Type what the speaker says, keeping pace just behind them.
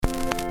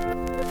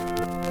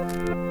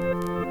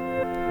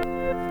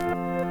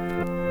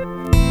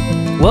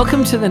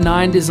Welcome to The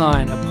 9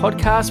 Design, a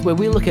podcast where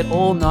we look at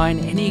all 9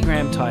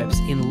 Enneagram types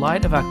in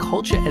light of our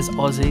culture as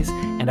Aussies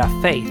and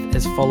our faith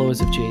as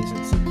followers of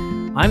Jesus.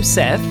 I'm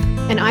Seth.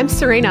 And I'm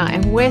Serena,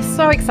 and we're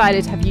so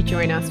excited to have you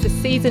join us for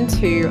Season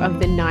 2 of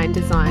The 9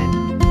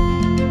 Design.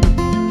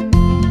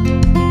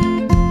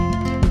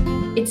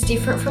 It's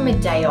different from a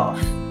day off.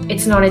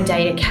 It's not a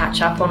day to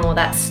catch up on all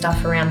that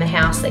stuff around the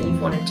house that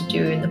you've wanted to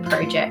do in the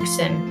projects.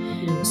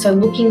 And so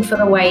looking for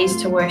the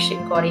ways to worship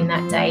God in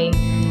that day.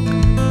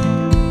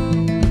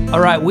 All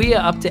right, we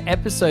are up to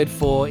episode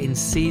 4 in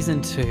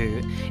season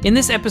 2. In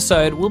this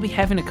episode, we'll be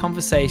having a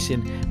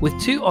conversation with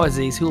 2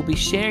 Aussies who will be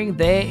sharing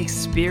their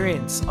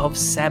experience of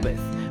Sabbath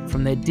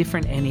from their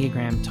different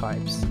Enneagram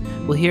types.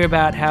 We'll hear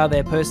about how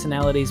their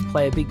personalities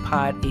play a big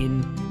part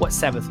in what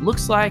Sabbath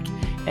looks like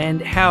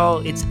and how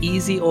it's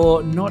easy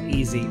or not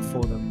easy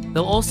for them.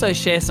 They'll also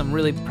share some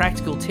really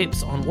practical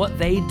tips on what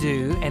they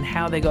do and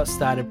how they got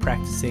started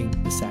practicing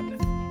the Sabbath.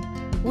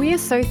 We are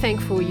so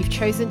thankful you've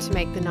chosen to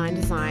make The 9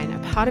 Design a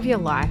part of your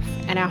life,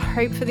 and our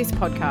hope for this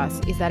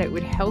podcast is that it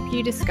would help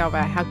you discover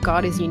how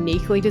God has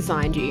uniquely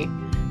designed you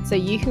so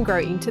you can grow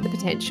into the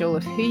potential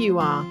of who you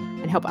are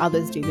and help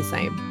others do the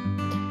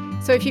same.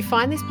 So if you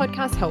find this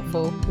podcast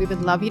helpful, we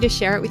would love you to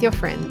share it with your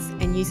friends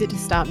and use it to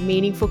start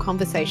meaningful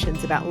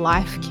conversations about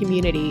life,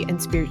 community,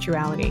 and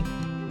spirituality.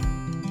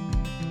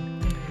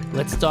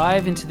 Let's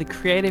dive into the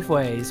creative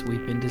ways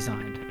we've been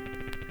designed.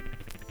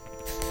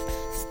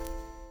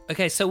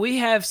 Okay, so we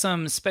have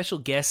some special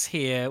guests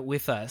here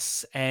with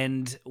us,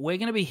 and we're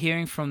going to be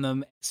hearing from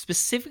them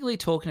specifically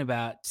talking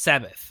about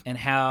Sabbath and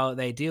how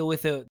they deal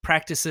with it,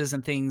 practices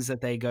and things that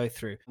they go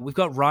through. We've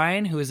got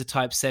Ryan, who is a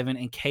type 7,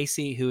 and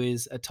Casey, who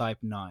is a type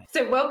 9.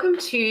 So welcome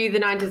to The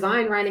 9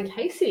 Design, Ryan and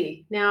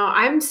Casey. Now,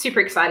 I'm super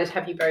excited to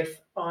have you both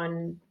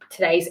on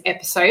today's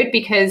episode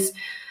because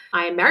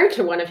I am married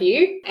to one of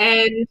you,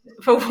 and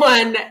for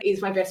one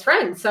is my best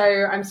friend.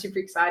 So I'm super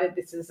excited.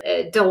 This is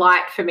a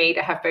delight for me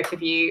to have both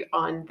of you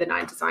on The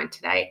 9 Design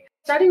today.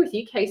 Starting with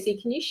you, Casey,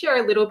 can you share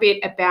a little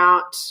bit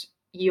about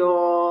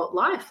your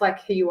life,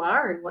 like who you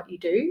are and what you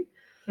do?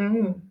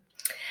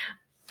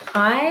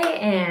 I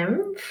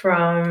am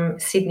from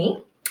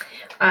Sydney.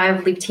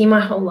 I've lived here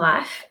my whole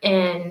life,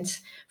 and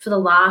for the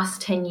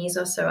last 10 years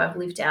or so, I've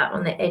lived out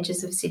on the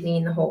edges of Sydney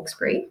in the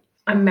Hawkesbury.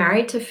 I'm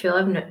married to Phil.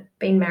 I've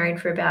been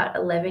married for about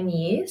 11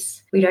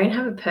 years. We don't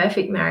have a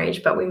perfect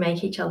marriage, but we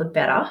make each other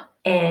better,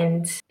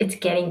 and it's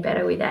getting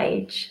better with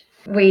age.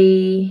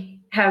 We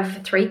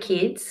have 3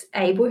 kids,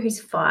 Abel,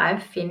 who's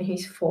 5, Finn,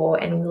 who's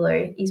 4, and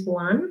Willow is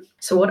 1.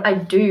 So what I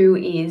do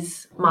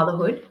is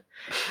motherhood.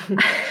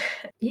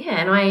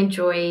 Yeah, and I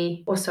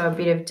enjoy also a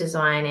bit of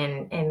design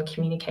and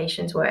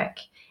communications work.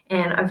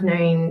 And I've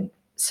known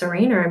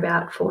Serena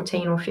about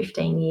 14 or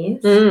 15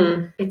 years.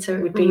 It's a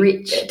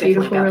rich,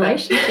 beautiful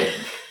relationship.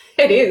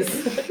 It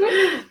is.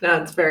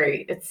 No,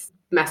 it's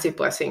massive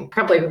blessing.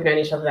 Can't believe we've known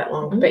each other that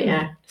long. But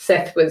yeah,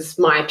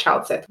 my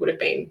child Seth would have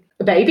been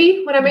a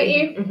baby when I met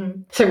you.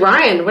 Mm-hmm. So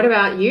Ryan, what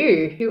about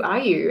you? Who are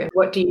you and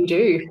what do you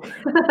do?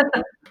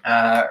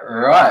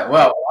 Right.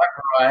 Well,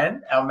 I'm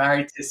Ryan. I'm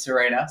married to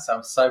Serena, so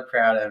I'm so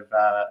proud of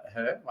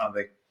her, one of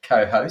the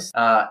co-host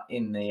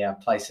in the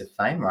place of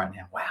fame right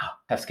now. Wow.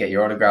 Have to get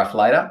your autograph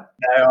later.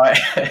 No,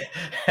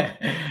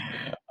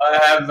 I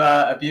have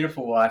a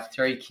beautiful wife,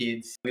 3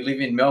 kids. We live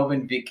in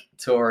Melbourne,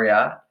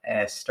 Victoria,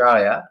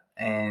 Australia,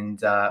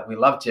 and we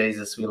love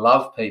Jesus. We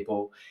love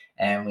people,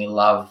 and we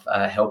love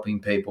helping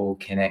people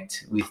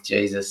connect with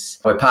Jesus.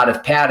 We're part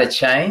of Power to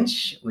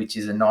Change, which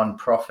is a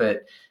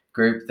non-profit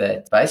group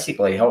that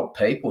basically help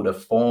people to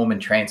form and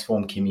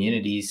transform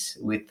communities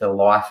with the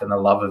life and the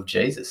love of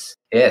Jesus.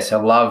 Yeah, so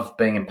I love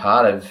being a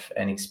part of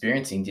and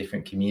experiencing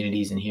different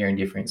communities and hearing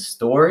different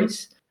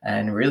stories,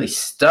 and really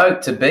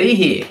stoked to be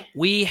here.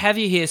 We have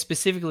you here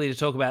specifically to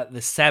talk about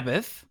the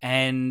Sabbath,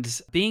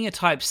 and being a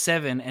type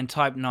 7 and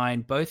type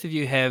 9, both of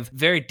you have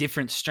very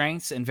different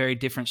strengths and very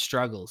different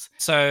struggles.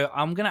 So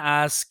I'm going to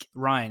ask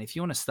Ryan, if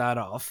you want to start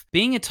off,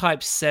 being a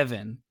type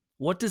 7,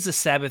 what does the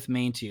Sabbath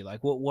mean to you?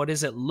 Like, what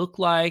does it look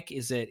like?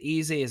 Is it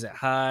easy? Is it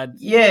hard?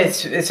 Yeah,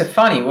 it's a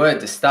funny word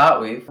to start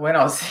with. When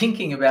I was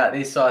thinking about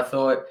this, I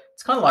thought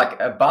it's kind of like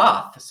a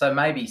bath. So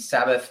maybe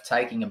Sabbath,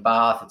 taking a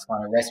bath, it's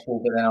kind of restful.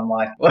 But then I'm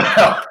like,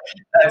 well,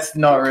 that's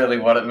not really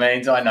what it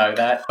means. I know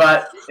that.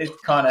 But it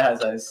kind of has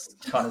those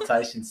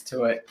connotations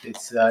to it.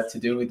 It's to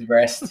do with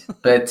rest.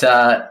 But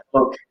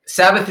look,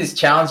 Sabbath is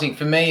challenging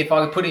for me. If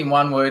I could put it in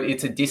one word,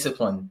 it's a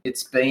discipline.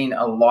 It's been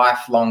a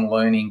lifelong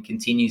learning,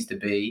 continues to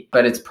be,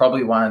 but it's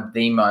probably one of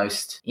the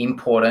most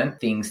important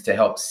things to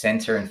help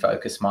center and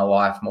focus my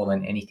life more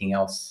than anything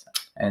else.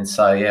 And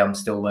so, yeah, I'm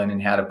still learning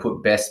how to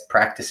put best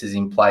practices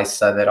in place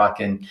so that I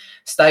can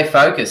stay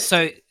focused.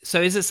 So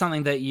is it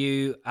something that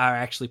you are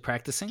actually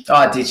practicing? Oh,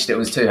 I ditched it. It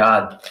was too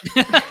hard.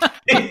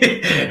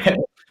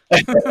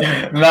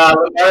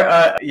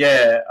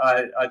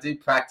 I do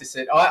practice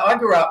it. I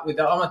grew up with,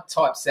 I'm a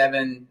type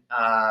 7.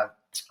 I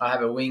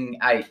have a wing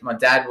 8. My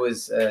dad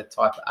was a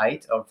type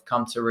 8, I've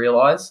come to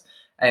realise.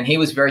 And he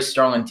was very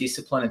strong on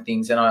discipline and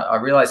things. And I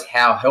realized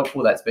how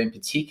helpful that's been,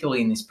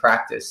 particularly in this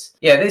practice.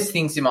 Yeah, there's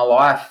things in my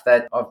life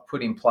that I've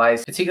put in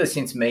place, particularly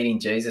since meeting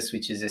Jesus,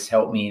 which has just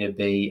helped me to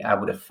be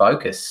able to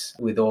focus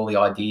with all the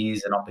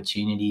ideas and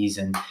opportunities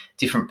and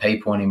different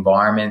people and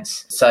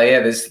environments. So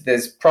yeah,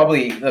 there's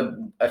probably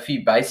a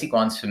few basic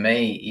ones for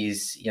me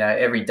is,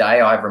 every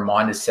day I have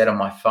reminders set on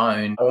my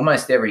phone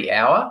almost every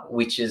hour,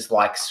 which is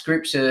like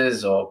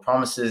scriptures or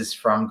promises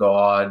from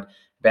God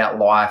about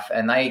life.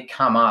 And they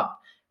come up,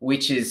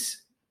 which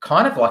is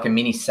kind of like a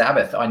mini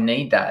Sabbath. I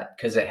need that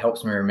because it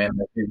helps me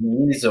remember who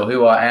he is or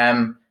who I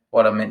am,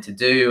 what I'm meant to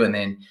do. And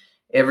then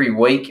every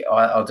week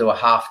I'll do a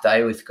half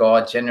day with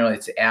God. Generally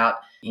it's out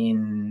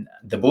in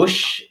the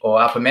bush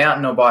or up a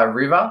mountain or by a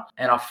river.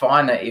 And I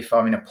find that if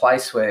I'm in a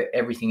place where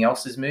everything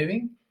else is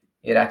moving,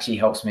 it actually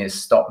helps me to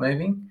stop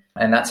moving.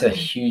 And that's a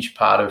huge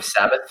part of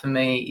Sabbath for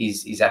me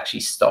is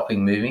actually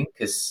stopping moving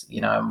because,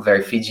 I'm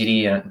very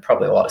fidgety and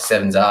probably a lot of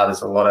sevens are.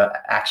 There's a lot of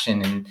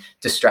action and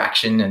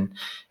distraction.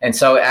 And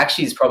so it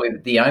actually is probably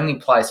the only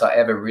place I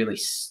ever really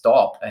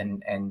stop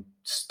and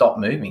stop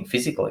moving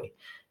physically.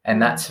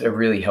 And that's a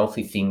really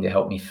healthy thing to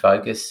help me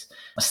focus.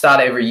 I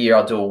start every year,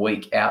 I'll do a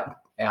week out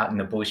in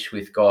the bush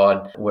with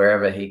God,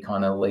 wherever he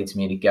kind of leads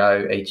me to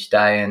go each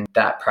day. And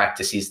that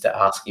practice is to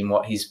ask him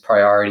what his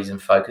priorities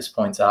and focus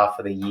points are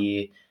for the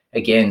year.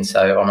 Again,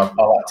 so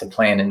I like to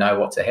plan and know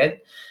what's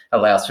ahead.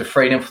 Allows for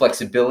freedom,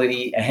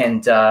 flexibility,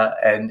 and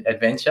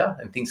adventure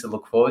and things to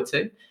look forward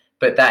to.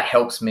 But that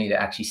helps me to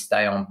actually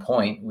stay on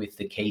point with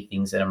the key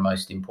things that are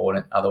most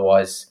important.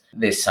 Otherwise,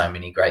 there's so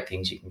many great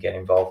things you can get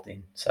involved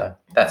in. So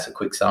that's a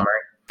quick summary.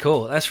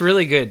 Cool. That's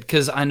really good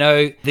because I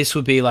know this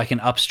would be like an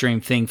upstream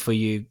thing for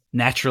you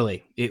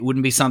naturally. It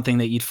wouldn't be something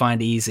that you'd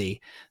find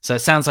easy. So it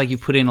sounds like you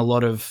put in a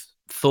lot of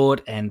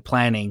thought and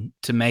planning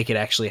to make it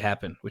actually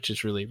happen, which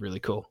is really, really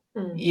cool.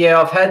 Yeah,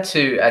 I've had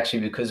to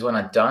actually, because when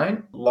I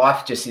don't,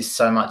 life just is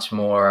so much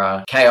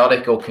more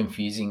chaotic or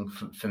confusing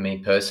for me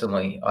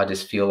personally. I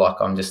just feel like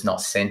I'm just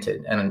not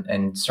centered.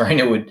 And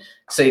Serena would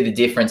see the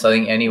difference. I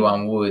think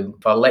anyone would.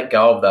 If I let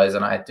go of those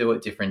and I do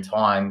it different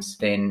times,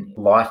 then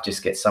life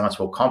just gets so much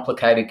more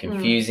complicated,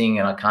 confusing,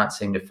 and I can't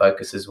seem to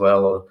focus as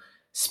well or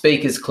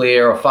speak as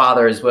clear or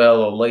father as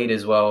well or lead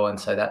as well. And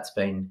so that's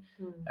been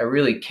a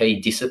really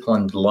key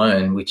discipline to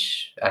learn,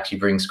 which actually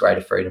brings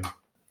greater freedom.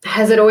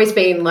 Has it always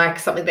been like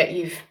something that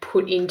you've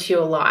put into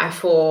your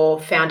life or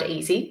found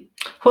easy?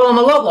 Well, I'm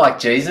a lot like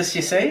Jesus,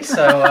 you see.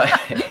 So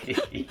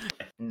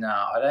no,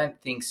 I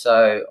don't think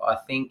so. I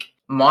think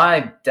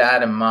my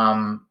dad and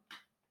mum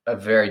are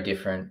very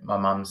different.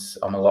 I'm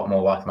a lot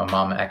more like my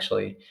mum,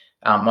 actually.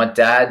 My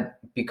dad,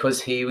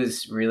 because he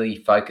was really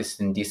focused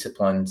and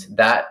disciplined,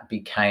 that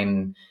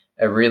became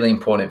a really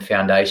important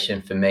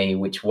foundation for me,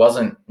 which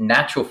wasn't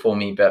natural for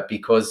me, but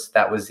because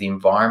that was the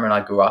environment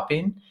I grew up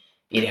in,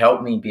 it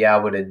helped me be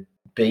able to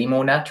be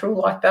more natural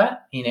like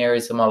that in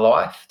areas of my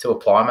life, to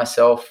apply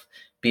myself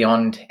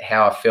beyond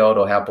how I felt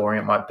or how boring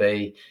it might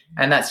be.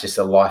 And that's just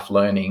a life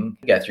learning.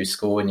 You go through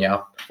school and you're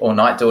up all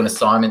night doing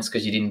assignments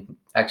because you didn't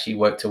actually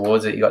work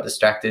towards it. You got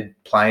distracted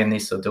playing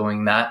this or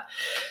doing that.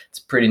 It's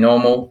pretty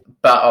normal.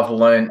 But I've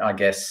learned, I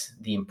guess,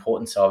 the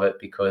importance of it,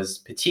 because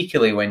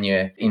particularly when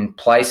you're in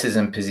places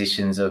and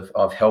positions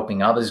of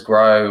helping others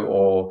grow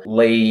or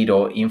lead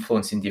or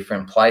influence in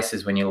different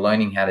places, when you're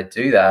learning how to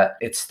do that,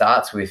 it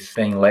starts with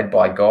being led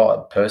by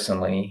God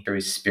personally through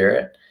his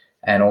spirit.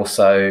 And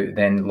also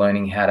then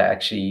learning how to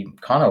actually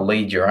kind of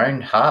lead your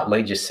own heart,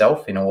 lead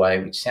yourself in a way,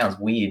 which sounds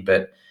weird,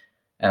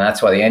 and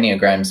that's why the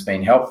Enneagram's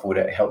been helpful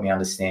to help me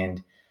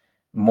understand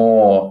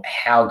more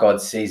how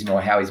God sees me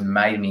or how he's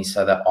made me,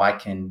 so that I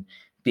can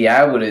be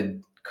able to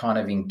kind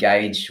of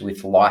engage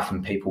with life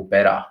and people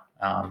better,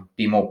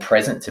 be more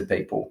present to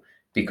people,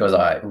 because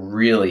I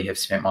really have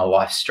spent my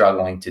life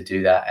struggling to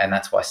do that. And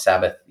that's why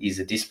Sabbath is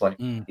a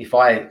discipline. If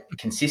I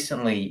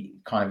consistently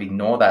kind of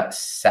ignore that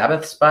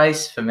Sabbath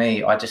space, for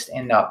me, I just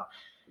end up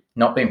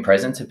not being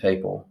present to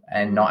people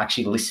and not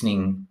actually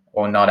listening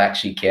or not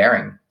actually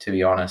caring, to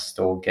be honest,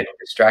 or getting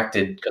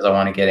distracted because I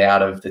want to get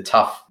out of the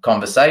tough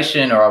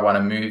conversation, or I want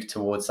to move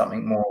towards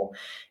something more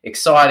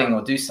exciting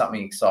or do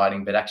something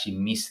exciting, but actually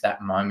miss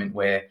that moment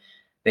where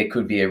there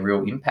could be a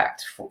real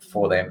impact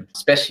for them,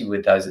 especially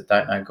with those that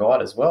don't know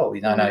God as well.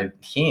 You don't know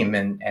him,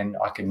 and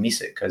I can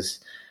miss it because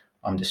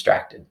I'm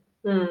distracted.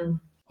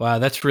 Wow,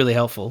 that's really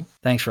helpful.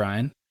 Thanks,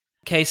 Ryan.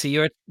 Casey,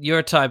 you're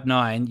a type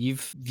 9. You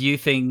view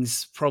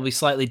things probably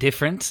slightly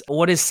different.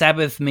 What does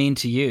Sabbath mean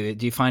to you?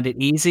 Do you find it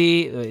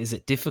easy? Or is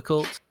it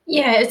difficult?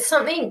 Yeah, it's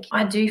something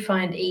I do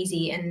find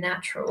easy and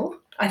natural.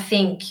 I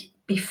think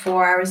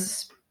before I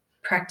was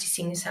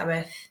practicing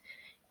Sabbath,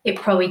 it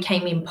probably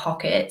came in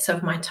pockets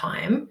of my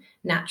time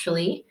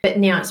naturally, but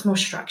now it's more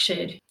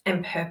structured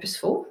and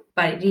purposeful.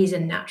 But it is a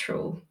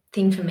natural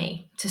thing for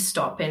me to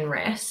stop and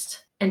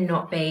rest and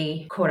not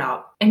be caught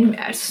up and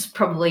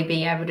probably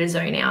be able to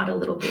zone out a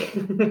little bit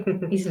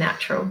is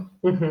natural.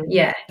 Mhm.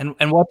 Yeah.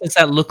 And what does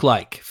that look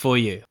like for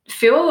you?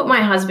 Phil,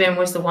 my husband,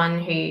 was the one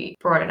who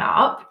brought it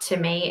up to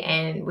me,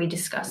 and we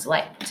discussed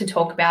to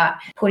talk about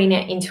putting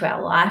it into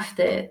our life,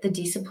 the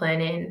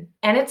discipline,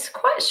 and it's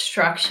quite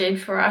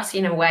structured for us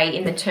in a way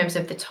in the terms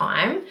of the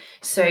time.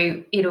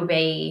 So it'll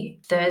be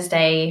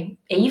Thursday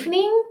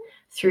evening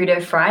through to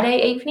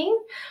Friday evening.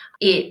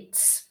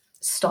 It's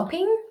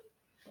stopping,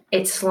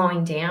 it's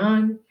slowing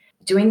down,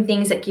 doing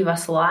things that give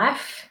us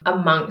life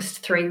amongst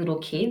 3 little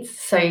kids.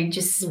 So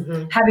just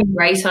having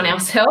grace on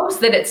ourselves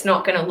that it's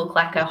not going to look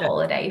like a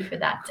holiday for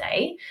that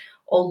day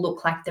or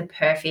look like the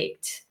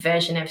perfect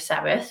version of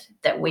Sabbath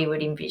that we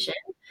would envision.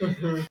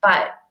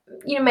 But,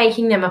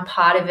 making them a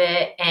part of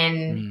it.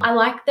 And I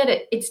like that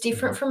it's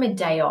different from a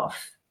day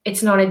off.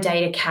 It's not a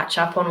day to catch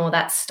up on all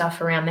that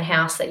stuff around the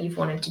house that you've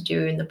wanted to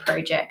do in the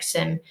projects.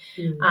 And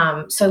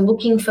so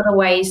looking for the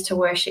ways to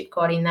worship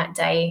God in that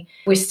day,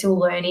 we're still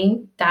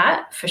learning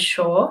that for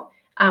sure.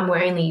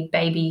 We're only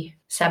baby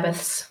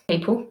Sabbaths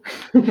people.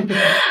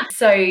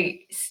 So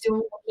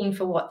still looking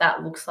for what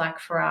that looks like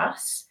for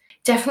us.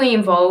 Definitely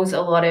involves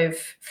a lot of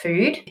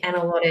food and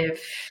a lot of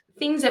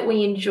things that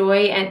we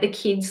enjoy and the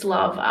kids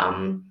love.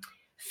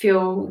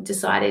 Phil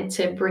decided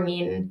to bring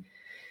in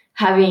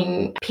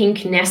having pink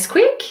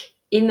Nesquik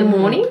in the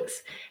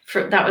mornings.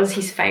 That was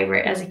his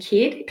favorite as a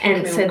kid.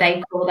 And so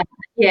they call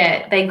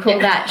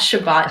that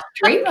Shabbat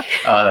drink.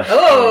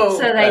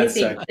 So they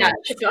think that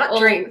Shabbat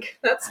drink.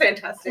 That's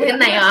fantastic. When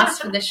they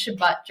ask for the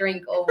Shabbat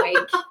drink all week,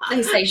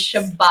 they say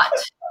Shabbat.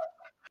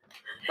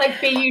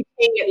 Like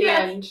B-U-T at the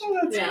end.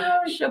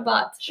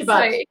 Shabbat.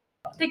 Shabbat.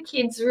 So the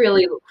kids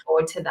really look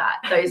forward to that,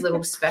 those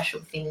little special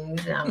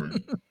things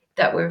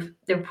that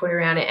they've put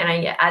around it.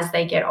 And as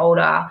they get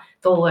older,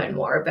 they'll learn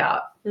more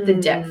about the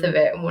depth of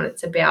it and what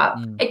it's about.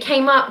 It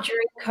came up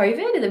during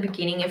COVID, at the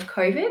beginning of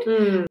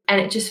COVID,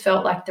 and it just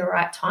felt like the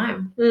right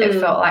time. It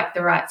felt like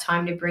the right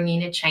time to bring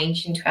in a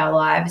change into our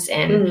lives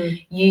and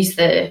use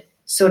the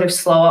sort of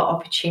slower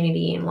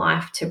opportunity in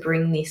life to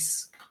bring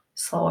this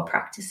slower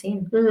practice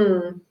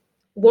in.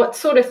 What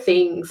sort of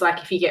things,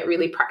 like if you get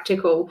really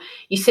practical,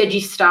 you said you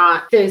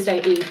start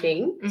Thursday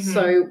evening.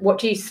 So what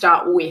do you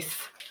start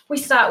with? We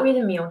start with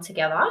a meal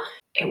together.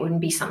 It wouldn't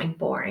be something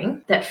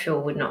boring that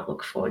Phil would not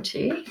look forward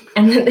to.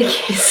 And then the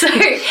kids, so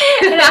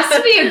it has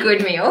to be a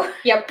good meal.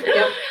 Yep.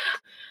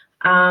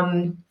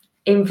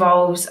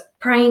 Involves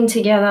praying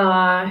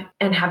together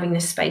and having the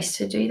space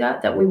to do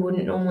that we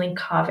wouldn't normally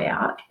carve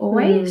out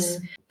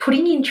always.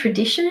 Putting in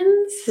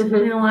traditions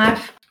in our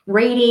life.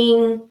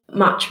 Reading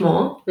much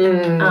more.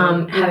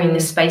 Having the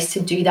space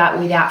to do that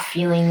without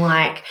feeling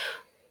like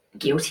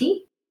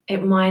guilty.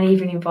 It might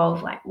even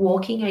involve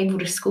walking able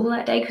to school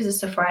that day because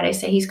it's a Friday,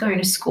 so he's going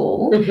to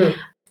school.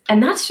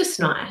 And that's just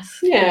nice.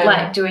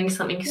 Doing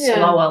something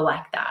slower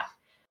like that.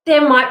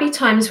 There might be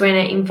times when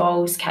it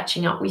involves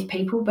catching up with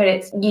people,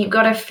 but you've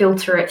got to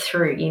filter it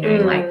through,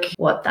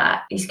 what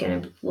that is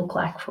going to look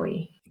like for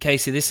you.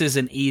 Casey, this is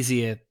an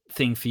easier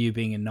thing for you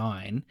being a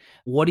 9.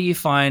 What do you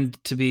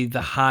find to be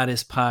the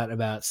hardest part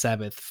about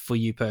Sabbath for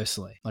you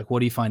personally? What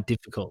do you find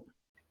difficult?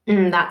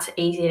 That's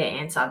easy to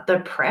answer. The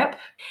prep.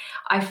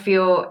 I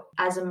feel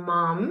as a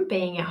mum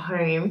being at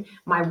home,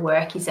 my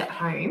work is at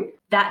home.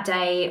 That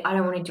day, I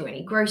don't want to do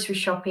any grocery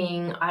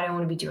shopping. I don't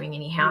want to be doing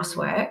any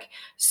housework.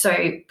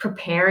 So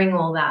preparing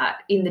all that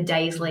in the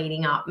days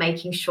leading up,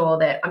 making sure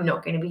that I'm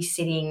not going to be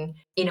sitting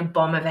in a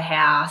bomb of a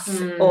house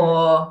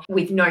or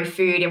with no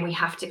food and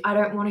I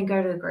don't want to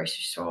go to the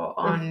grocery store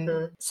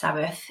on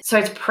Sabbath. So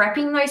it's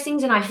prepping those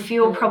things, and I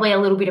feel probably a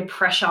little bit of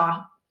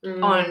pressure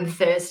on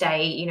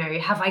Thursday,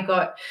 have I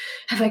got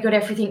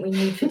everything we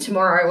need for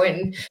tomorrow?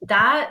 And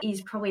that is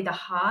probably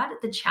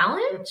the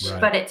challenge,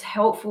 but it's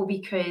helpful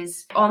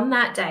because on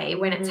that day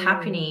when it's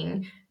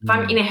happening, if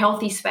I'm in a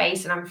healthy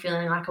space and I'm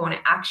feeling like I want to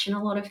action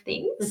a lot of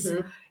things,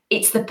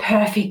 it's the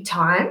perfect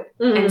time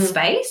and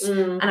space,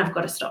 and I've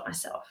got to stop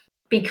myself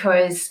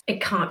because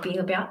it can't be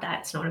about that.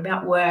 It's not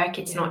about work.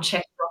 It's not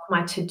checking off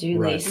my to-do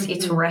list.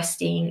 It's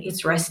resting.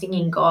 It's resting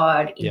in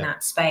God in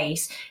that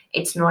space.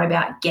 It's not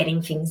about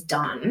getting things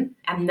done.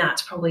 And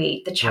that's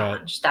probably the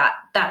challenge.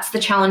 That's the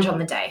challenge on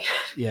the day.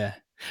 Yeah.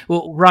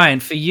 Well, Ryan,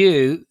 for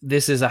you,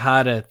 this is a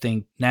harder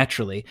thing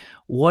naturally.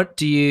 What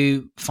do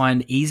you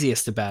find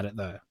easiest about it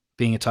though,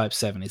 being a type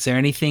 7? Is there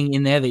anything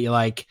in there that you're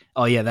like,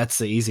 oh yeah, that's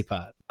the easy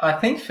part? I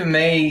think for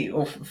me,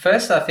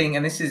 first I think,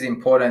 and this is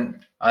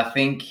important, I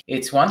think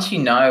it's once you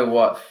know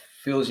what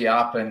fills you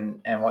up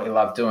and what you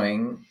love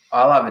doing.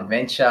 I love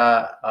adventure.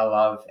 I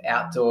love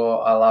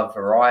outdoor. I love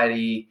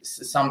variety.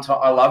 Sometimes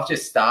I love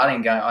just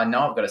starting going, I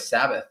know I've got a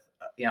Sabbath.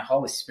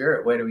 Holy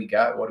Spirit, where do we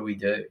go? What do we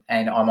do?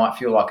 And I might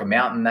feel like a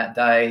mountain that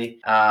day.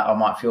 I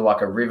might feel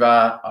like a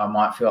river. I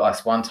might feel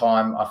like one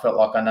time I felt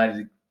like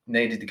I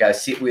needed to go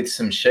sit with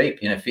some sheep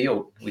in a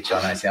field, which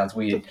I know sounds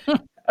weird.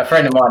 A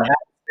friend of mine had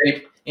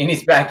sheep in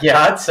his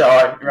backyard, so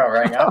I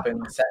rang up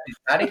and sat in his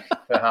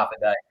paddock for half a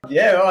day.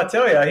 Yeah, well, I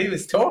tell you, he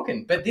was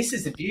talking. But this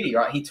is the beauty,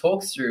 right? He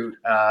talks through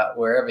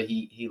wherever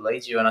he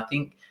leads you, and I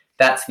think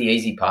that's the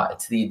easy part.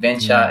 It's the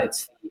adventure,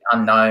 it's the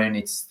unknown,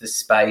 it's the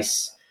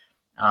space,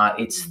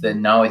 it's the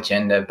no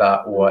agenda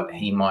but what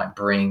he might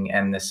bring,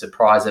 and the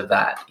surprise of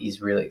that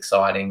is really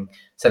exciting.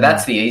 So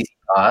that's the easy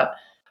part.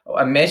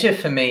 A measure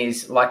for me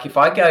is like if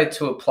I go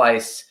to a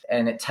place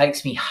and it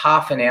takes me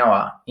half an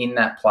hour in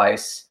that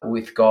place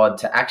with God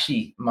to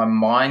actually, my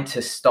mind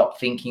to stop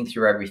thinking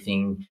through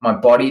everything, my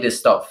body to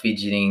stop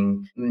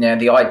fidgeting, now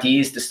the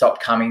ideas to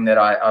stop coming that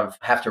I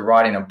have to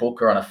write in a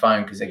book or on a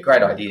phone because they're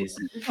great ideas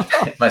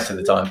most of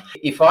the time.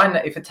 If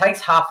it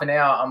takes half an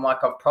hour, I'm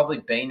like, I've probably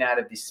been out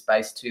of this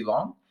space too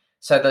long.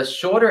 So the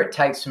shorter it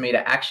takes for me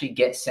to actually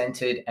get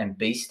centered and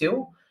be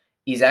still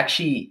is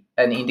actually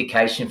an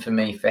indication for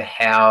me for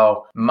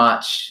how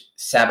much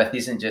Sabbath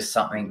isn't just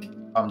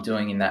something I'm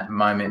doing in that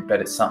moment,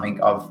 but it's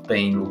something I've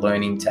been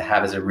learning to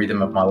have as a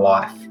rhythm of my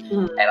life.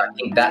 And I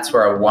think that's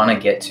where I want to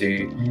get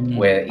to,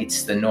 where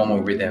it's the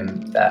normal rhythm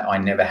that I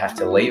never have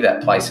to leave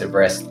that place of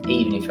rest,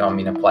 even if I'm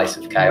in a place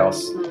of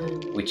chaos,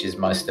 which is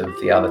most of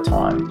the other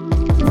time.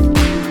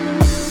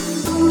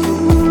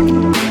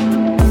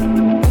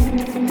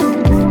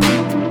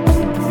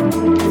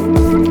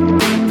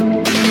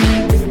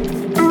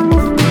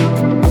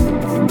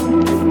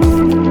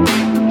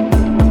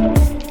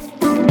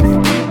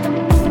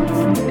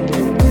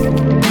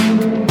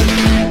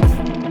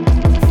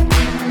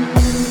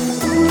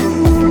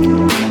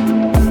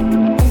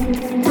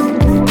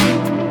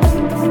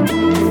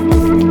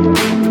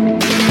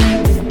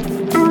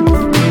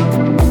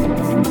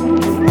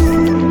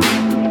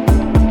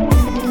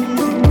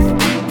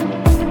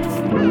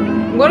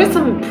 What are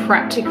some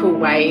practical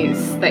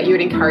ways that you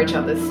would encourage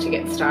others to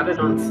get started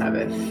on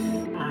Sabbath,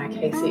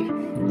 Casey?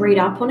 Read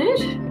up on it,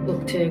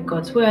 look to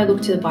God's word,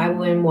 look to the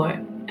Bible and what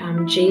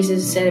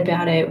Jesus said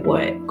about it,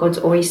 what God's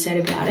always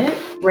said about it.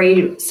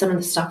 Read some of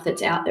the stuff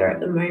that's out there at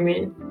the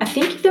moment. I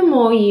think the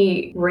more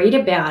you read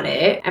about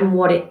it and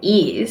what it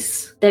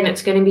is, then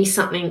it's going to be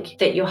something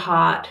that your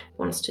heart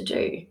wants to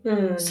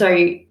do. So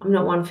I'm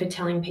not one for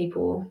telling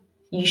people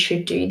you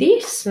should do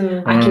this.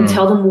 I can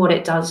tell them what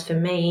it does for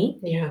me,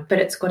 but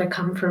it's got to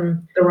come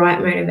from the right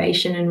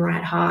motivation and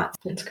right heart.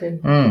 That's good.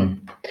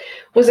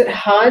 Was it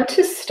hard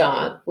to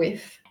start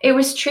with? It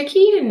was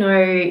tricky to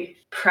know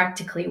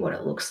practically what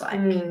it looks like.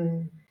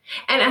 And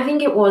I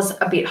think it was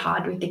a bit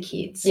hard with the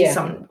kids.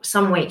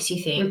 Some weeks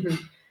you think,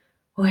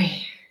 boy,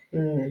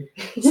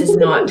 this is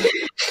not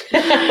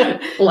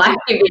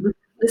life-giving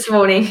this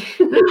morning.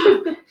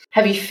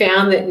 Have you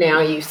found that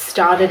now you've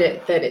started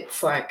it, that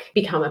it's like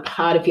become a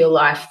part of your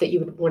life that you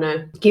would want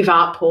to give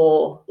up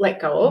or let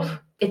go of?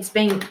 It's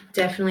been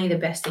definitely the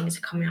best thing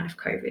to come out of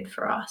COVID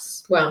for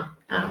us. Wow.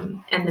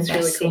 And the best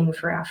really thing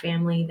for our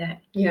family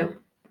that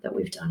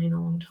we've done in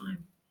a long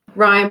time.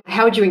 Ryan,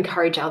 how would you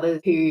encourage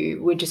others who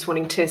were just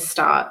wanting to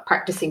start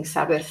practicing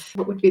Sabbath?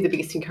 What would be the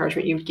biggest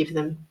encouragement you would give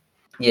them?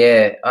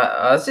 Yeah,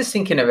 I was just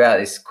thinking about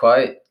this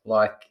quote.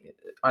 Like,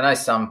 I know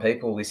some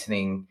people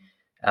listening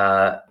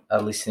are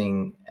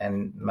listening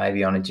and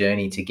maybe on a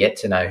journey to get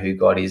to know who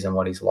God is and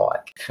what he's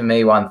like. For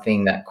me, one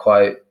thing, that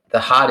quote, the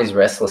heart is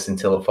restless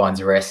until it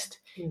finds rest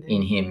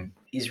in him,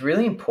 is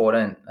really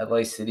important. At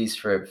least it is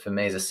for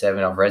me as a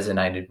 7. I've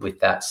resonated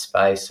with that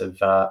space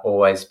of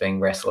always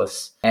being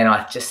restless. And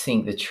I just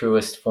think the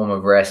truest form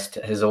of rest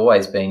has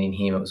always been in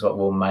him. It was what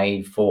we were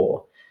made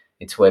for.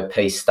 It's where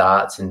peace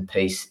starts and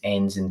peace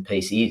ends and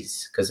peace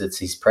is, because it's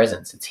his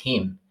presence, it's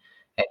him.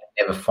 And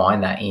you never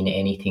find that in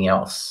anything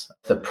else.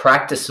 The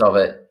practice of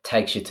it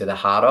takes you to the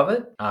heart of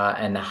it,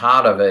 and the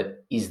heart of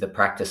it is the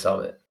practice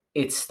of it.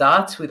 It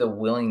starts with a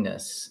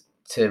willingness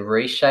to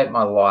reshape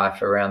my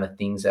life around the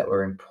things that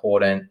were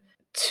important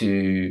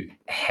to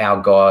how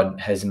God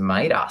has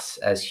made us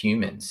as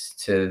humans,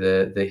 to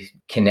the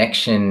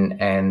connection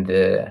and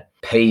the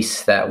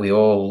peace that we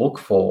all look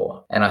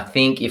for. And I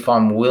think if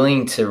I'm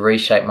willing to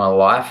reshape my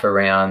life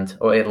around,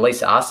 or at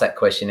least ask that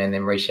question and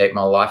then reshape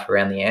my life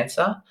around the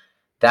answer,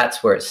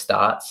 that's where it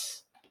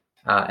starts,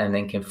 and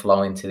then can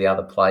flow into the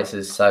other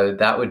places. So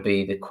that would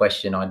be the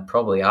question I'd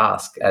probably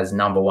ask as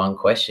number one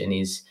question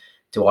is,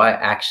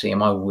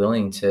 am I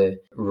willing to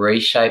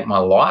reshape my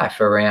life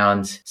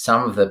around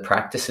some of the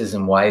practices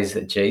and ways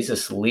that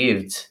Jesus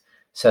lived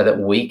so that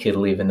we could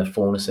live in the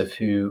fullness of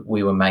who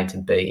we were made to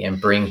be and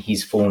bring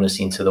his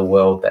fullness into the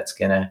world that's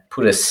going to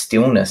put a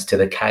stillness to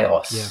the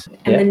chaos.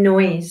 And the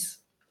noise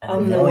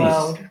of the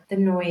world, the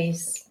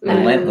noise,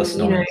 relentless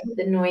noise.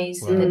 The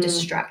noise and the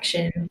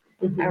distraction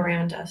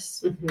around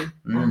us.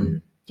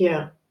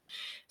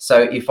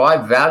 So if I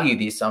value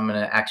this, I'm going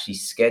to actually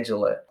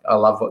schedule it. I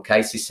love what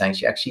Casey's saying.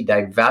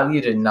 They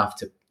valued it enough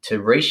to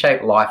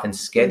reshape life and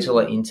schedule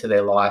it into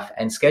their life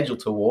and schedule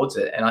towards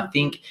it. And I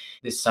think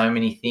there's so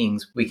many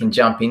things we can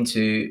jump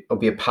into or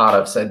be a part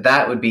of. So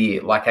that would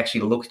be like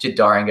actually look at your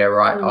diary and go,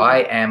 right, I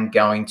am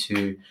going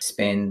to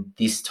spend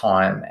this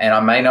time. And I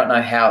may not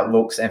know how it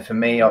looks. And for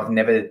me, I've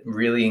never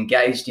really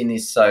engaged in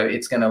this. So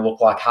it's going to look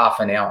like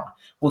half an hour.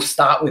 We'll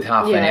start with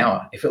half an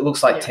hour. If it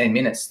looks like 10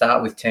 minutes,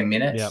 start with 10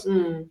 minutes.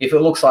 If it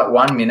looks like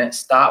 1 minute,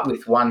 start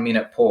with 1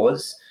 minute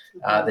pause.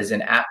 There's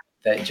an app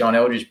that John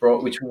Eldridge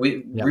brought, which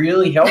was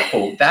really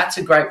helpful. That's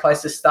a great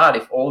place to start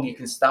if all you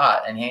can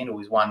start and handle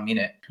is 1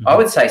 minute. I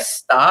would say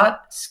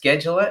start,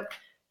 schedule it,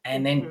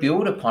 and then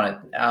build upon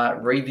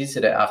it,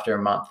 revisit it after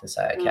a month and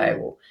say, okay,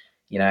 well,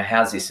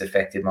 how's this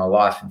affected my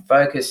life? And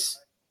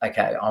focus,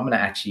 okay, I'm going to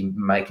actually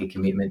make a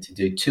commitment to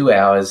do 2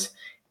 hours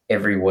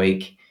every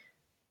week,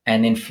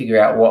 and then figure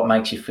out what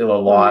makes you feel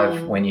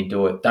alive when you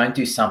do it. Don't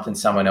do something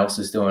someone else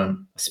is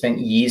doing. I spent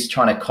years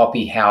trying to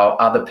copy how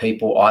other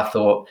people I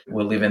thought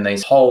were living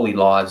these holy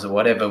lives or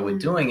whatever were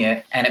doing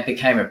it, and it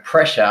became a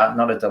pressure,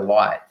 not a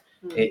delight.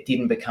 It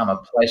didn't become a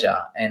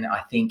pleasure. And I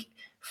think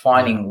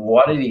finding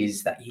what it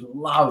is that you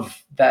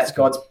love, that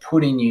God's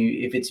put in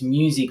you. If it's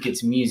music,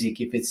 it's music.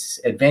 If it's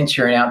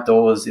adventuring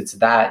outdoors, it's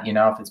that.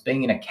 If it's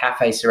being in a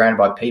cafe surrounded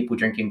by people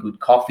drinking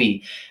good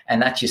coffee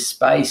and that's your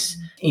space,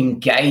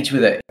 engage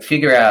with it.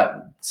 Figure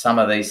out some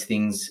of these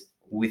things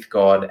with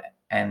God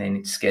and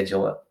then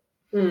schedule it.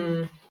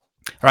 All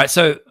right.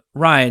 So,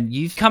 Ryan,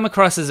 you've come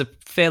across as a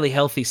fairly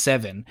healthy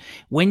 7.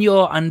 When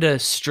you're under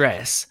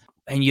stress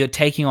and you're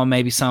taking on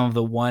maybe some of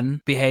the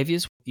 1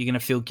 behaviors, you're going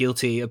to feel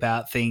guilty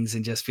about things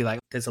and just feel like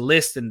there's a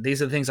list and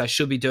these are the things I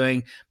should be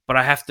doing, but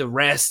I have to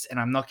rest and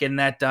I'm not getting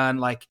that done.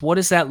 Like, what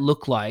does that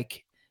look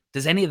like?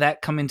 Does any of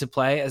that come into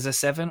play as a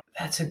 7?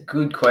 That's a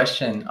good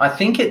question. I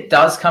think it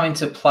does come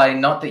into play,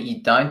 not that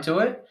you don't do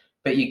it,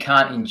 but you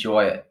can't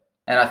enjoy it.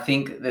 And I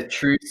think the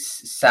true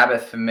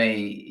Sabbath for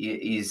me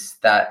is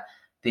that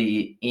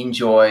the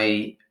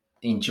enjoyment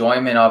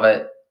of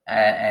it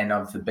and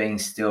of the being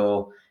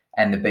still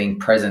and the being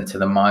present to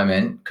the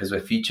moment, because we're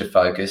future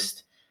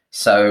focused.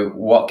 So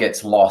what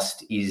gets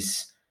lost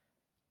is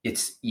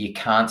you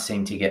can't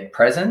seem to get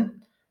present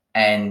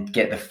and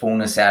get the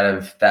fullness out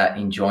of that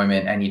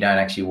enjoyment, and you don't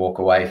actually walk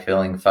away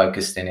feeling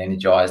focused and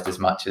energized as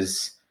much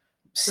as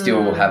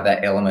still have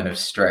that element of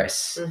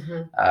stress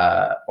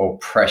or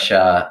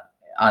pressure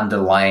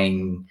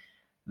underlaying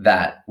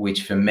that,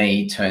 which for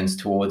me turns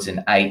towards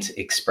an 8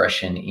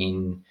 expression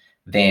in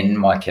then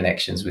my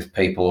connections with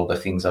people or the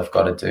things I've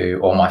got to do,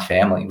 or my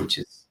family, which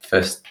is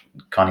first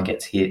kind of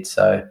gets hit.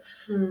 So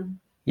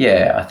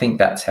yeah, I think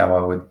that's how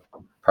I would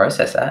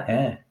process that.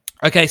 Yeah.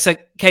 Okay, so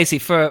Casey,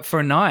 for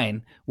a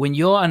 9, when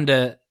you're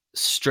under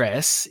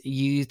stress,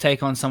 you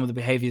take on some of the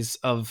behaviors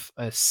of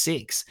a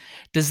 6.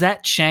 Does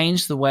that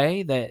change the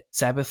way that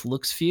Sabbath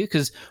looks for you?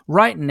 Because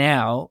right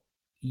now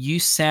you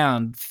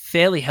sound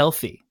fairly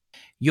healthy.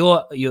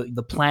 You're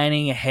the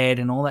planning ahead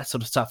and all that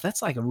sort of stuff.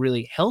 That's like a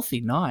really healthy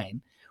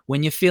 9.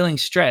 When you're feeling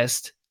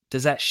stressed,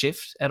 does that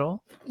shift at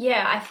all?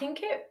 Yeah, I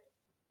think it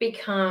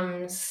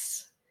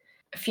becomes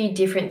a few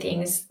different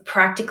things.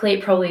 Practically,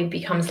 it probably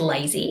becomes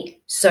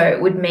lazy. So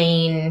it would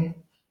mean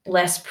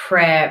less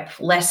prep,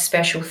 less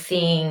special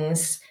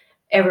things.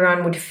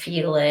 Everyone would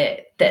feel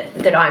it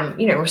that I'm,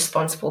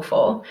 responsible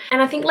for.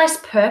 And I think less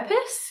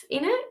purpose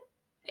in it.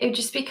 It would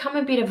just become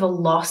a bit of a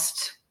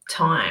lost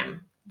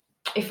time.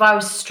 If I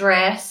was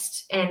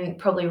stressed and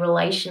probably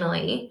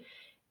relationally,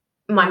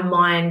 my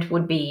mind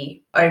would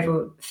be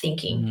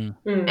overthinking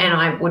and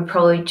I would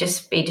probably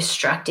just be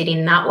distracted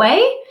in that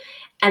way,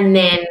 and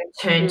then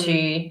turn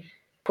to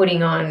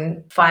putting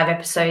on 5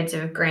 episodes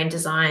of Grand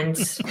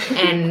Designs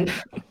and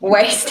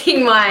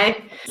wasting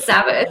my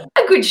Sabbath.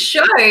 A good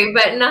show,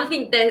 but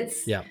nothing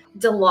that's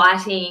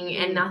delighting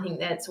and nothing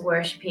that's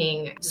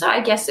worshipping. So I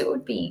guess it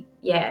would be,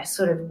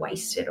 sort of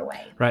wasted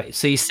away. Right.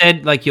 So you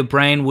said like your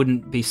brain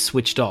wouldn't be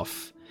switched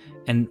off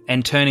and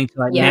turning to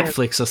like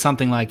Netflix or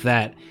something like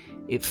that.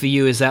 For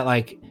you, is that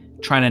like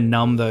trying to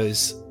numb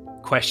those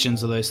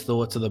questions or those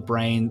thoughts of the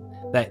brain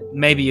that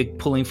maybe you're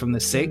pulling from the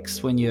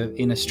 6 when you're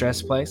in a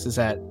stress place? Is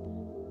that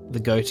the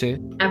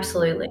go-to?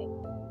 Absolutely.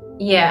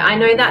 Yeah, I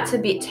know that's a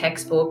bit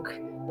textbook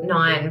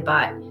 9,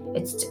 but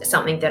it's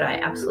something that I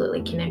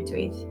absolutely connect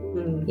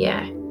with.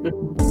 Yeah.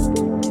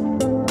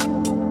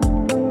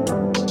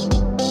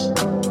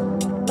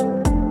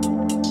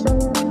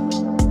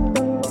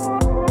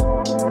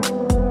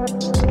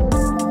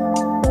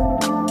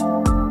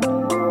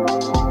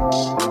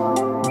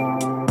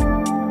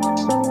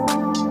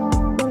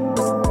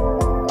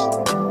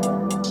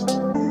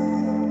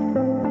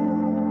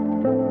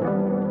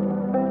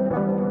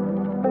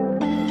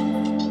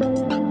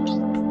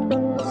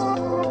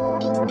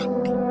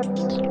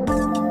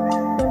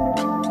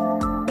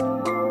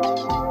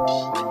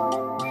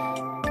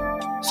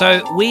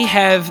 So we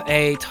have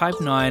a Type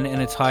 9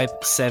 and a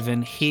Type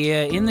 7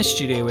 here in the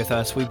studio with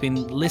us. We've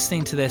been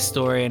listening to their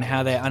story and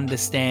how they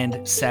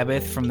understand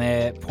Sabbath from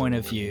their point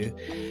of view.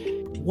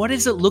 What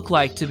does it look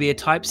like to be a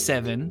Type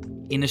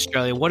 7 in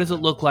Australia? What does it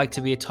look like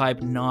to be a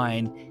Type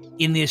 9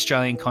 in the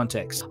Australian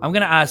context? I'm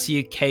going to ask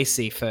you,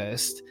 Casey,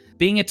 first.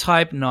 Being a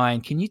Type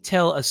 9, can you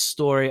tell a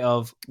story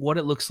of what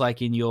it looks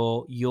like in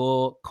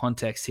your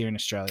context here in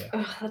Australia?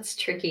 Oh, that's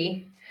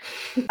tricky.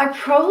 I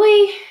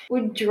probably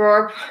would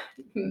draw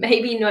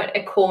maybe not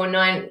a core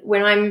 9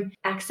 when I'm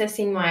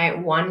accessing my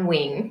one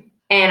wing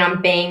and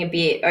I'm being a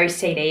bit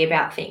OCD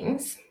about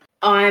things.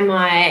 I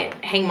might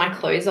hang my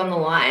clothes on the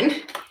line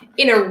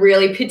in a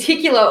really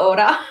particular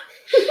order.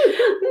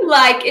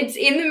 Like it's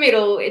in the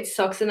middle, it's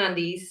socks and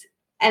undies,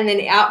 And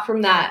then out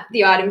from that,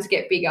 the items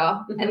get bigger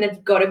and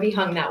they've got to be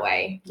hung that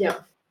way. Yeah.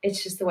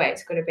 It's just the way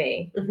it's got to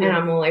be. Mhm. And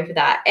I'm all over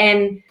that.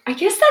 And I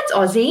guess that's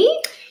Aussie.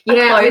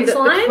 Yeah, I mean, the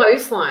clothesline?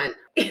 clothesline.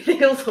 The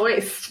Hills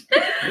hoist.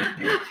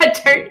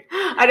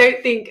 I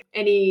don't think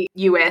any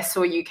US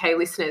or UK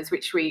listeners,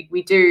 which we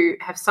do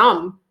have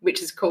some,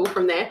 which is cool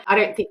from there. I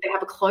don't think they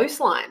have a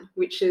clothesline,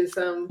 which is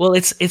Well,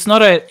 it's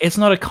not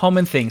a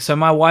common thing. So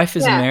my wife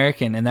is Yeah.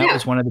 American, and that Yeah.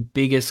 was one of the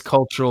biggest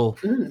cultural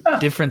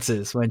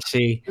differences when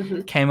she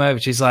Mhm. came over.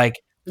 She's like,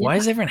 "Why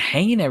is everyone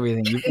hanging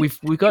everything?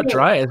 We've got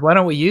dryers. Why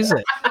don't we use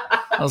it?"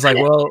 I was like,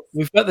 "Well,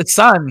 we've got the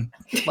sun.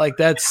 Like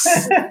that's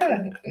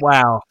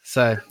wow."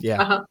 So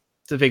yeah, Uh-huh.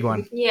 it's a big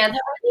one. Yeah,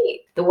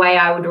 the way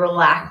I would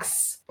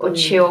relax or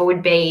chill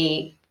would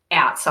be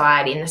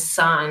outside in the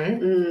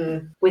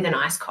sun with an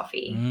iced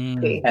coffee.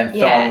 Mm. And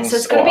Yeah, thongs so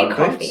it's got to or be Ugg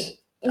coffee.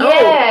 boots?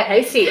 Yeah,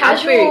 Casey,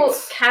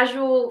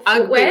 casual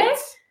Ugg footwear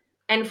boots.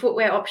 and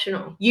footwear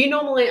optional. You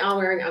normally are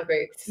wearing Ugg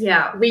boots.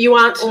 Yeah, But you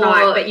aren't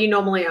tonight, Or- but you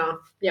normally are.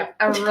 Yeah.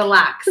 a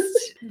relaxed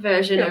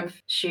version Yeah. of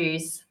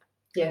shoes.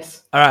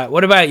 Yes. All right.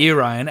 What about you,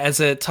 Ryan?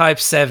 As a type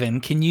 7,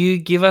 can you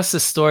give us a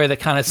story that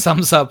kind of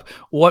sums up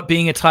what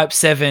being a type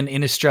 7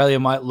 in Australia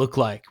might look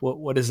like?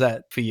 What is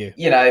that for you?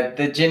 You know,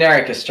 the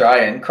generic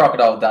Australian,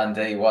 Crocodile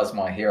Dundee was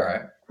my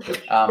hero.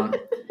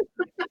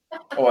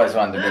 Always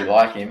wanted to be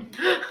like him.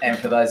 And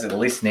for those that are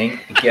listening,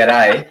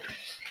 g'day.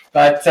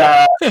 But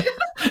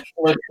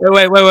look,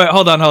 Wait.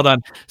 Hold on.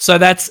 So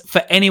that's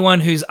for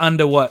anyone who's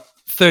under what,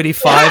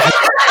 35?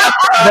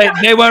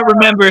 they won't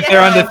remember if they're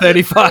under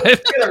 35.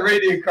 I'm gonna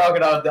read you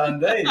Crocodile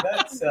Dundee.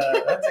 That's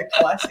a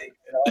classic.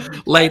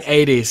 Late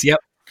 80s. Yep.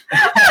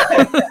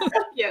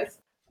 Yes.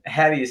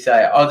 How do you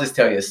say it? I'll just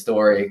tell you a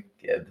story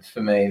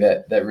for me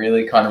that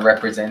really kind of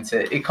represents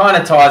it. It kind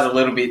of ties a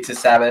little bit to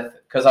Sabbath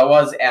because I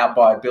was out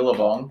by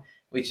Billabong,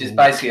 which is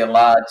basically a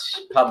large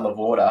puddle of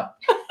water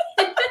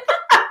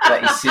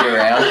that you sit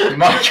around. You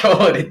might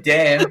call it a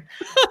dam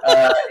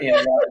in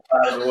another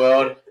part of the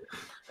world.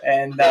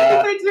 And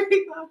I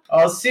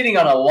was sitting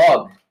on a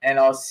log and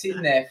I was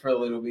sitting there for a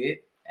little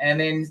bit. And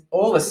then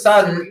all of a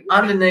sudden,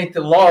 underneath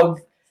the log,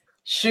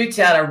 shoots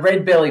out a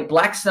red-bellied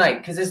black snake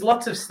because there's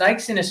lots of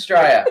snakes in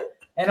Australia.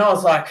 And I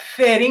was like,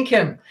 fair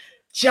income.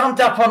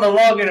 Jumped up on the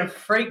log and it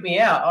freaked me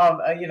out.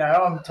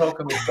 I'm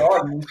talking with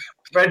God and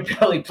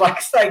red-bellied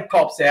black snake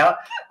pops out.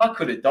 I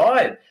could have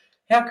died.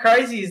 How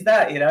crazy is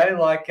that,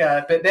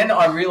 but then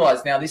I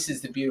realized now this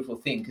is the beautiful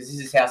thing because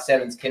this is how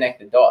sevens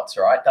connect the dots,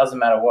 right? Doesn't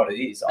matter what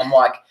it is. I'm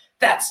like,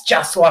 that's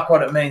just like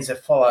what it means to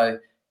follow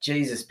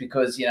Jesus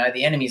because, the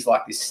enemy's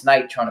like this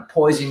snake trying to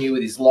poison you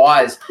with his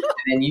lies.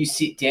 And then you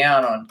sit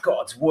down on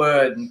God's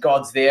word and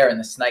God's there and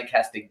the snake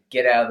has to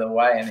get out of the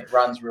way and it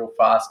runs real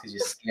fast because you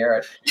scare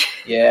it.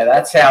 Yeah,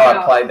 that's how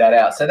I played that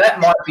out. So that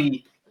might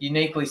be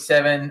uniquely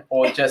 7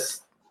 or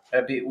just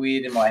a bit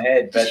weird in my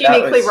head. But Just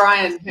uniquely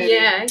Ryan.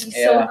 Yeah, you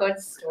saw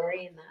God's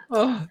story in that.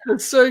 Oh,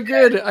 that's so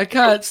good. I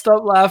can't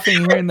stop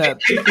laughing hearing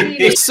that.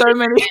 There's so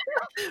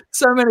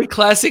many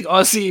classic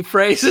Aussie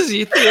phrases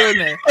you threw in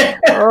there.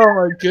 Oh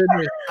my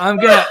goodness. I'm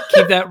going to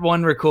keep that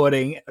one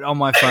recording on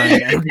my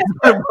phone and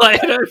play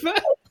it over.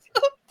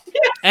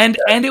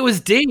 And it was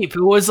deep. It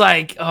was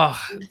like,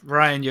 oh,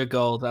 Ryan, you're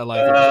gold. I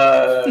like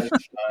it.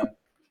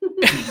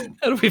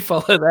 How do we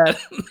follow that?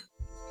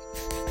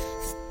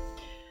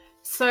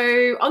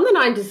 So on the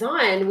 9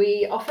 Design,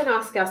 we often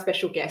ask our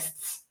special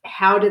guests,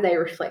 how do they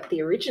reflect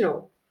the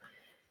original?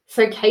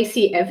 So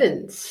Casey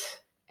Evans,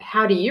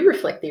 how do you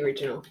reflect the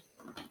original?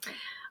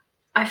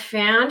 I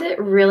found it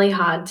really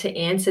hard to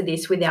answer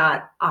this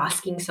without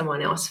asking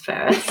someone else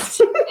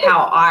first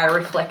how I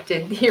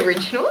reflected the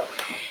original,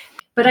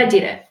 but I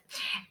did it.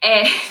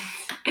 And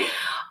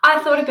I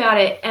thought about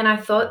it and I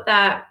thought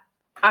that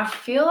I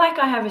feel like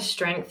I have a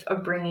strength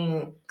of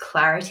bringing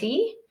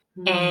clarity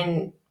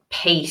and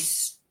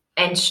peace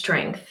and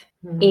strength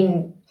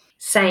in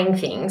saying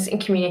things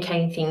and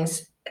communicating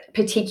things,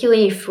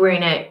 particularly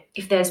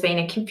if there's been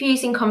a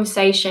confusing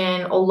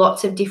conversation or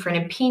lots of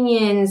different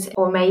opinions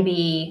or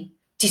maybe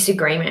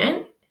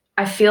disagreement.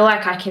 I feel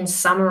like I can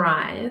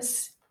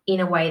summarize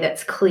in a way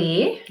that's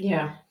clear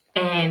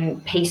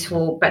and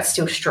peaceful but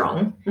still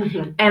strong.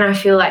 And I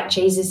feel like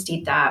Jesus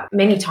did that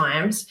many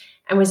times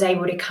and was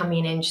able to come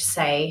in and just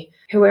say,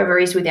 whoever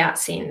is without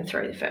sin,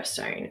 throw the first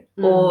stone,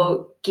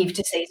 or give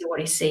to Caesar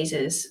what is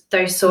Caesar's.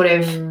 Those sort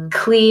of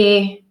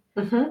clear,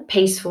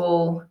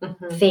 peaceful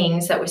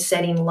things that were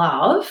said in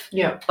love,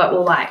 but were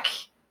like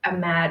a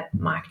mad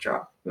mic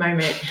drop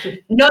moment.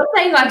 Not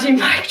saying I do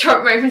mic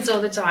drop moments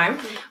all the time,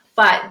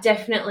 but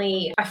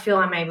definitely I feel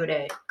I'm able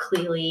to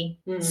clearly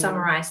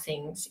summarize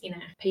things in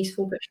a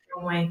peaceful but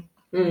strong way.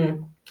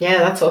 Yeah,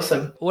 that's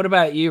awesome. What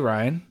about you,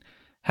 Ryan?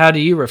 How do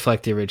you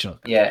reflect the original?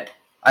 Yeah,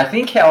 I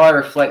think how I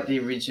reflect the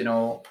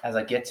original as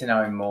I get to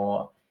know him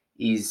more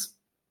is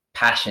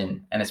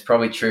passion, and it's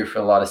probably true for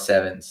a lot of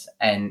 7s.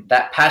 And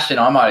that passion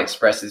I might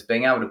express is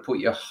being able to put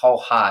your whole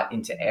heart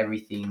into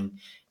everything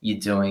you're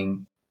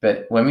doing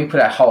But when we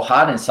put our whole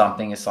heart in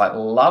something, it's like,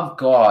 love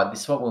God.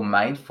 This is what we're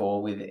made for,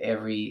 with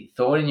every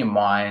thought in your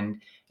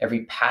mind,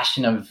 every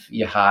passion of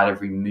your heart,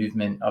 every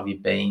movement of your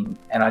being.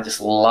 And I just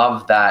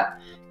love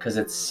that because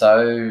it's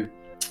so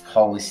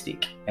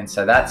holistic. And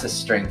so that's a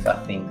strength,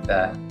 I think,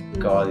 that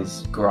God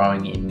is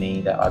growing in me,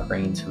 that I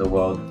bring into the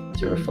world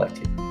to reflect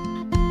Him.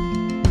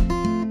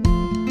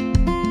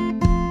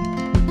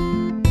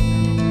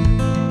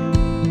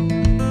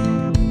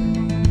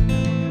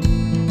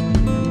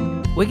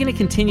 We're going to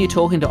continue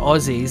talking to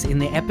Aussies in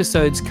the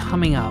episodes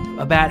coming up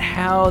about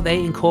how they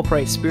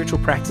incorporate spiritual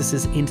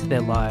practices into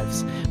their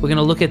lives. We're going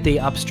to look at the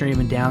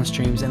upstream and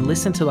downstreams and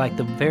listen to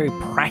the very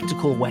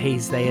practical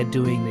ways they are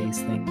doing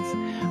these things.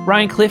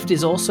 Ryan Clift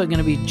is also going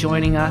to be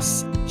joining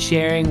us,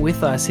 sharing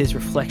with us his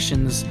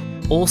reflections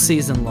all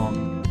season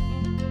long.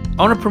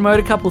 I want to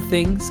promote a couple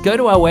things. Go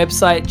to our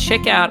website,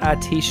 check out our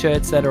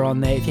t-shirts that are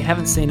on there. If you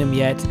haven't seen them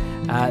yet,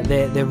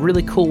 they're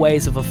really cool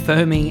ways of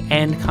affirming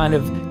and kind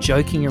of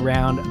joking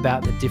around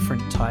about the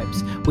different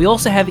types. We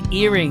also have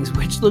earrings,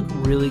 which look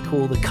really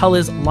cool. The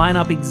colors line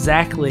up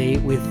exactly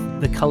with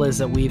the colors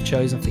that we've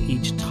chosen for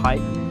each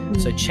type,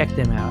 so check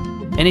them out.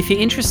 And if you're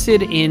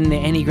interested in the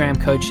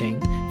Enneagram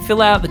coaching,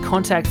 fill out the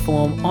contact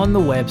form on the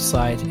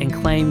website and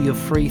claim your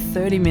free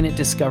 30-minute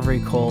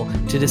discovery call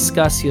to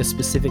discuss your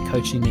specific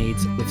coaching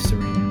needs with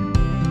Serena.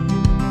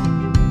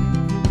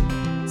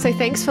 So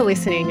thanks for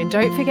listening, and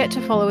don't forget to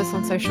follow us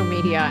on social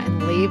media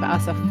and leave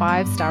us a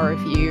 5-star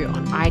review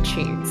on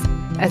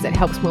iTunes, as it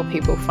helps more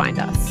people find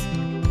us.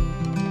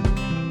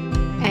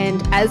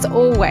 And as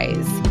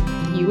always,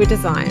 you were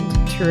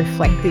designed to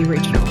reflect the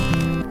original.